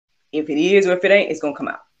If it is or if it ain't, it's gonna come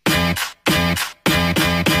out.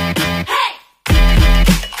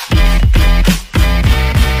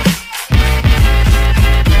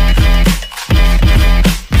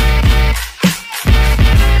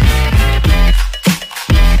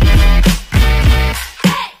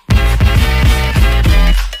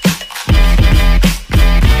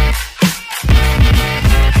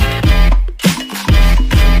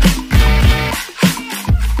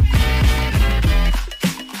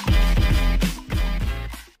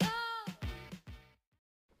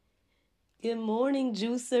 Good morning,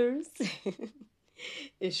 juicers.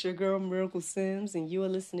 It's your girl Miracle Sims, and you are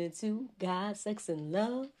listening to God, Sex, and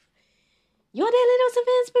Love, your daily dose of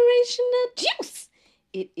inspiration and juice.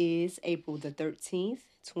 It is April the 13th,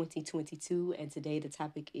 2022, and today the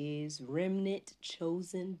topic is Remnant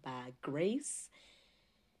Chosen by Grace.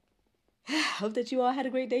 Hope that you all had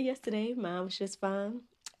a great day yesterday. Mine was just fine.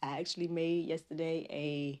 I actually made yesterday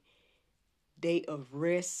a day of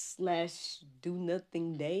rest / do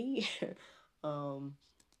nothing day.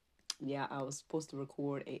 Yeah, I was supposed to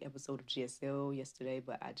record a episode of GSL yesterday,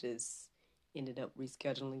 but I just ended up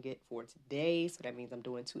rescheduling it for today. So that means I'm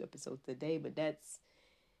doing 2 episodes today, but that's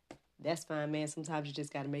fine, man. Sometimes you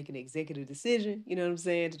just got to make an executive decision, you know what I'm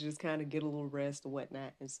saying, to just kind of get a little rest or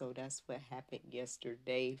whatnot. And so that's what happened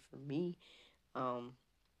yesterday for me.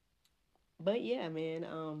 But yeah, man.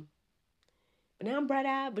 But now I'm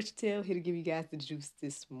bright-eyed, but still here to give you guys the juice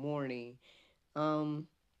this morning.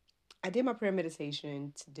 I did my prayer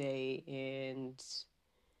meditation today, and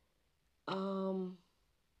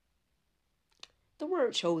the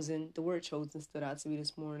word chosen stood out to me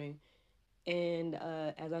this morning. And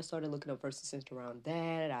as I started looking up verses centered around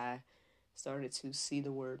that, I started to see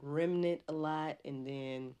the word remnant a lot. And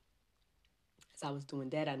then as I was doing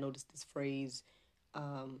that, I noticed this phrase,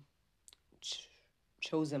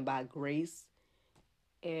 chosen by grace,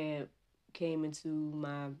 and came into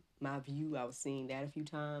my view. I was seeing that a few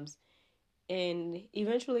times. And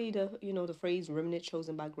eventually the phrase remnant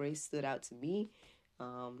chosen by grace stood out to me.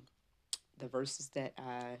 The verses that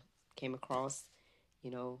I came across,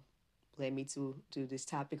 led me to this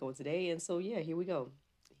topic on today. And so, yeah, here we go.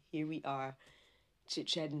 Here we are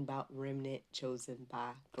chit-chatting about remnant chosen by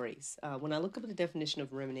grace. When I look up the definition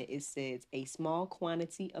of remnant, it says a small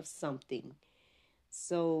quantity of something.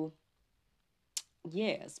 So,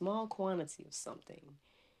 yeah, a small quantity of something.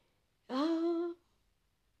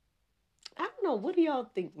 I don't know. What do y'all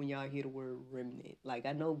think when y'all hear the word remnant? Like,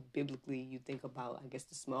 I know biblically you think about, I guess,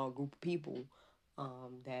 the small group of people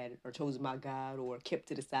that are chosen by God or kept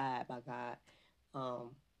to the side by God,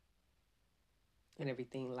 and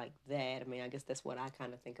everything like that. I mean, I guess that's what I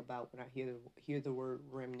kind of think about when I hear the word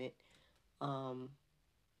remnant. And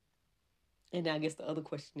I guess the other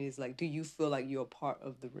question is, like, do you feel like you're a part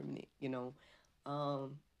of the remnant? I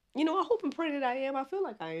hope and pray that I am. I feel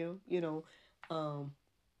like I am.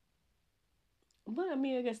 But I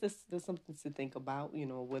mean, I guess there's something to think about,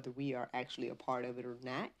 whether we are actually a part of it or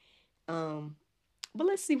not. But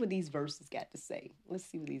let's see what these verses got to say.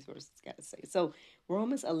 So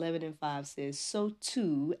Romans 11:5 says, so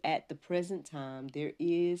too, at the present time, there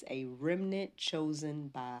is a remnant chosen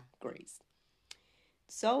by grace.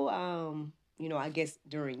 So, I guess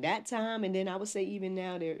during that time, and then I would say even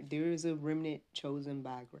now, there is a remnant chosen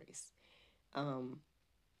by grace.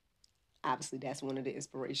 Obviously, that's one of the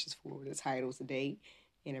inspirations for the title today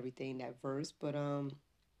and everything, that verse. But,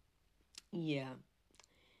 yeah.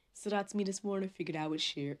 Stood out to me this morning, figured I would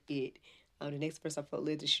share it. The next verse I felt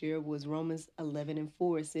led to share was Romans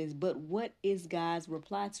 11:4. It says, but what is God's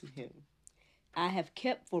reply to him? I have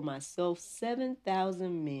kept for myself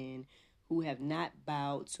 7,000 men who have not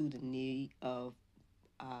bowed the knee to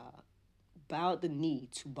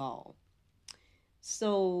Baal.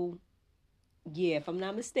 So, yeah, if I'm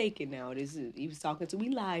not mistaken now, he was talking to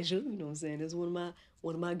Elijah, you know what I'm saying? This is one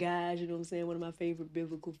of my guys, you know what I'm saying? One of my favorite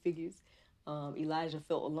biblical figures. Elijah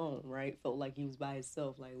felt alone, right? Felt like he was by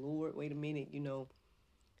himself. Like, Lord, wait a minute, I'm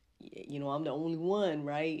the only one,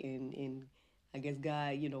 right? And I guess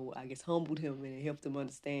God, humbled him and helped him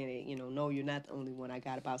understand it. No, you're not the only one. I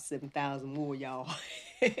got about 7,000 more, y'all.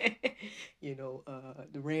 The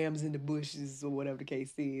rams in the bushes or whatever the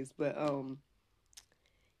case is. But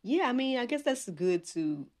yeah, I mean, I guess that's good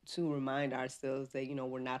to remind ourselves that,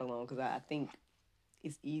 we're not alone. Because I think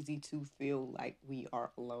it's easy to feel like we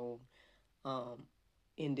are alone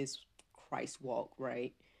in this Christ walk,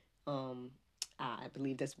 right? I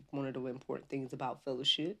believe that's one of the important things about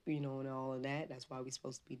fellowship, and all of that. That's why we're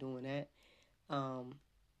supposed to be doing that.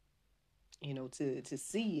 To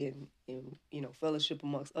see and fellowship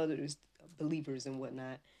amongst others, believers and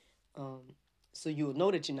whatnot. So you'll know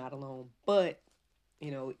that you're not alone. But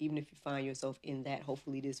even if you find yourself in that,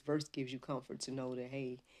 hopefully this verse gives you comfort to know that,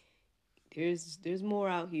 hey, there's more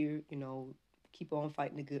out here. Keep on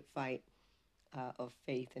fighting the good fight of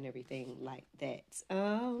faith and everything like that.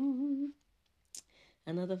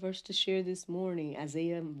 Another verse to share this morning,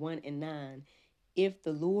 Isaiah 1:9. If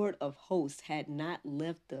the Lord of hosts had not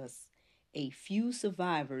left us a few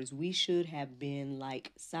survivors, we should have been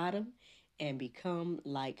like Sodom and become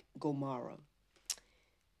like Gomorrah.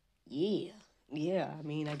 Yeah. Yeah. I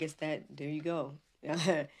mean, I guess there you go.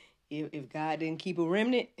 If God didn't keep a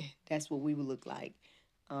remnant, that's what we would look like.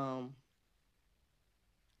 Um,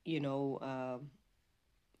 you know,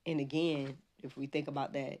 and again, if we think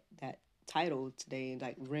about that title today,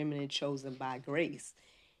 like remnant chosen by grace,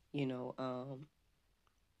 again,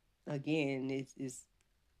 it's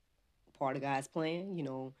part of God's plan,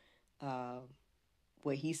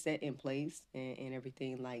 what he set in place and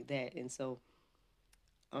everything like that. And so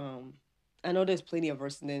I know there's plenty of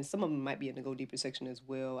verses, and then some of them might be in the Go Deeper section as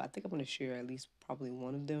well. I think I'm going to share at least probably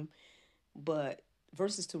one of them. But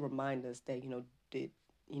verses to remind us that,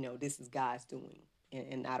 this is God's doing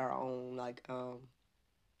and not our own. Like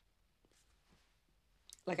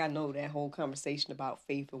I know that whole conversation about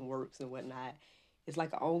faith and works and whatnot, it's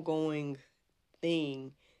like an ongoing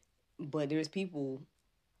thing. But there's people,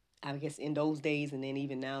 I guess, in those days and then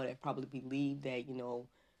even now that probably believe that,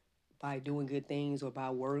 by doing good things or by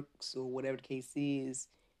works or whatever the case is,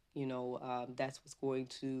 that's what's going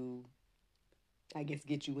to, I guess,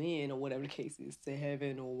 get you in or whatever the case is to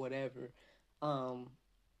heaven or whatever.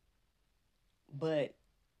 But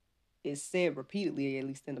it's said repeatedly, at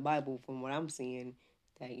least in the Bible, from what I'm seeing,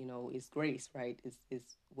 that it's grace, right?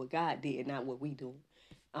 It's what God did, not what we do.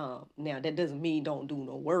 Now that doesn't mean don't do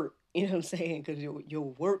no work. You know what I'm saying? Because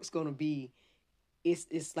your work's gonna be,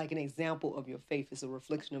 it's like an example of your faith. It's a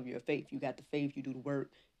reflection of your faith. You got the faith, you do the work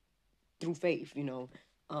through faith.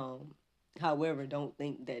 However, don't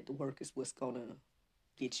think that the work is what's gonna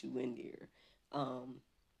get you in there.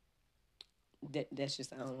 That's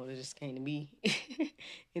just, I don't know, that just came to me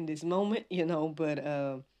in this moment, but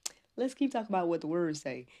let's keep talking about what the words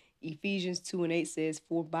say. Ephesians 2:8 says,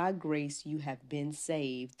 "For by grace you have been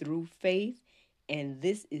saved through faith, and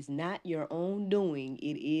this is not your own doing,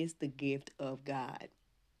 it is the gift of God."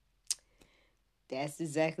 That's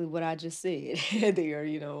exactly what I just said there,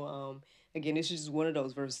 again, it's just one of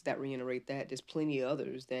those verses that reiterate that. There's plenty of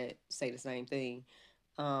others that say the same thing.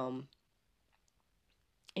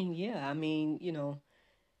 And yeah, I mean,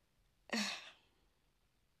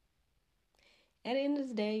 at the end of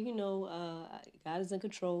the day, God is in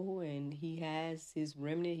control and he has his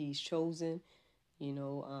remnant. He's chosen.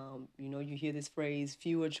 You hear this phrase,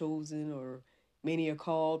 few are chosen, or many are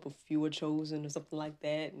called, but few are chosen, or something like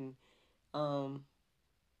that. And,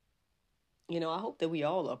 I hope that we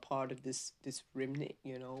all are part of this remnant,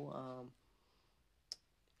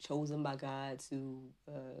 chosen by God to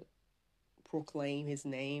proclaim his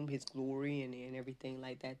name, his glory, and everything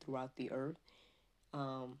like that throughout the earth.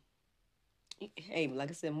 Hey, like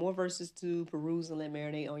I said, more verses to peruse and let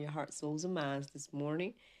marinate on your heart, souls, and minds this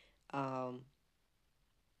morning.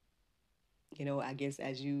 I guess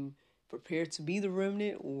as you prepare to be the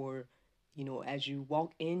remnant, or, as you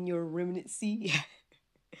walk in your remnancy.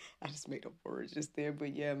 I just made up words just there,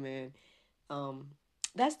 but yeah, man.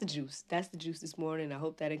 That's the juice. That's the juice this morning. I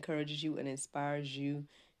hope that encourages you and inspires you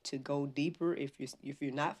to go deeper. If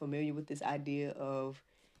you're not familiar with this idea of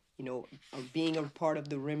being a part of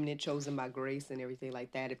the remnant chosen by grace and everything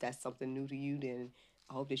like that, if that's something new to you, then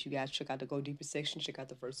I hope that you guys check out the Go Deeper section, check out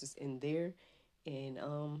the verses in there. And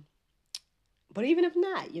but even if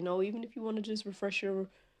not, even if you want to just refresh your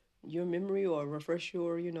memory or refresh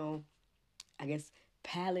your, I guess,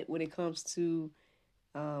 palette when it comes to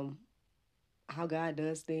how God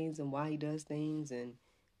does things and why he does things and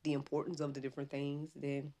the importance of the different things,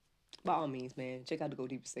 then by all means, man, check out the Go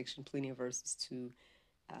Deeper section. Plenty of verses to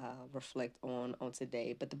reflect on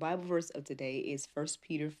today. But the Bible verse of today is 1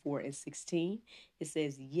 Peter 4:16. It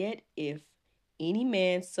says, "Yet if any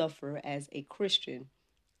man suffer as a Christian,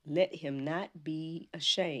 let him not be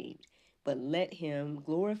ashamed, but let him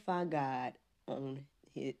glorify God on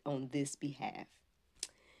this behalf."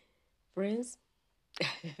 Friends,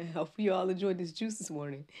 I hope you all enjoyed this juice this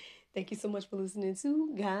morning. Thank you so much for listening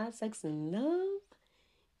to God, Sex, and Love,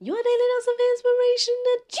 your daily dose of inspiration,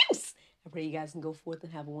 the juice. I pray you guys can go forth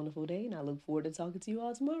and have a wonderful day, and I look forward to talking to you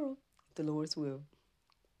all tomorrow, if the Lord's will.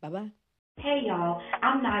 Bye-bye. Hey y'all,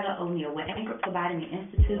 I'm Nyla O'Neal with Anchor Providing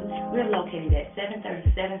Institute. We're located at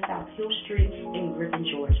 737 South Hill Street in Griffin,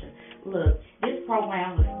 Georgia. Look, this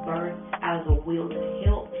program was birthed out of a will to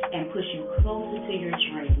help and push you closer to your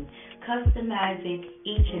dream. customizing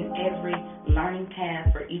each and every learning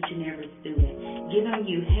path for each and every student, giving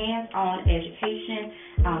you hands-on education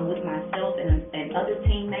with myself and other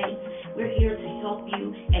teammates. We're here to help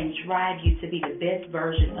you and drive you to be the best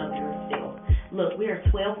version of yourself. Look, we're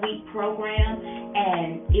a 12-week program,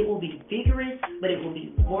 and it will be vigorous, but it will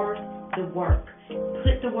be worth the work.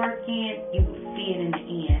 Put the work in, you will see it in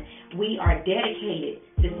the end. We are dedicated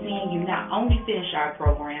to seeing you not only finish our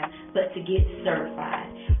program, but to get certified.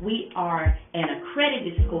 We are an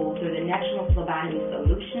accredited school through the National Phlebotomy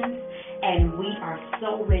Solutions, and we are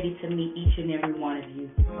so ready to meet each and every one of you.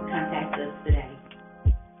 Contact us today.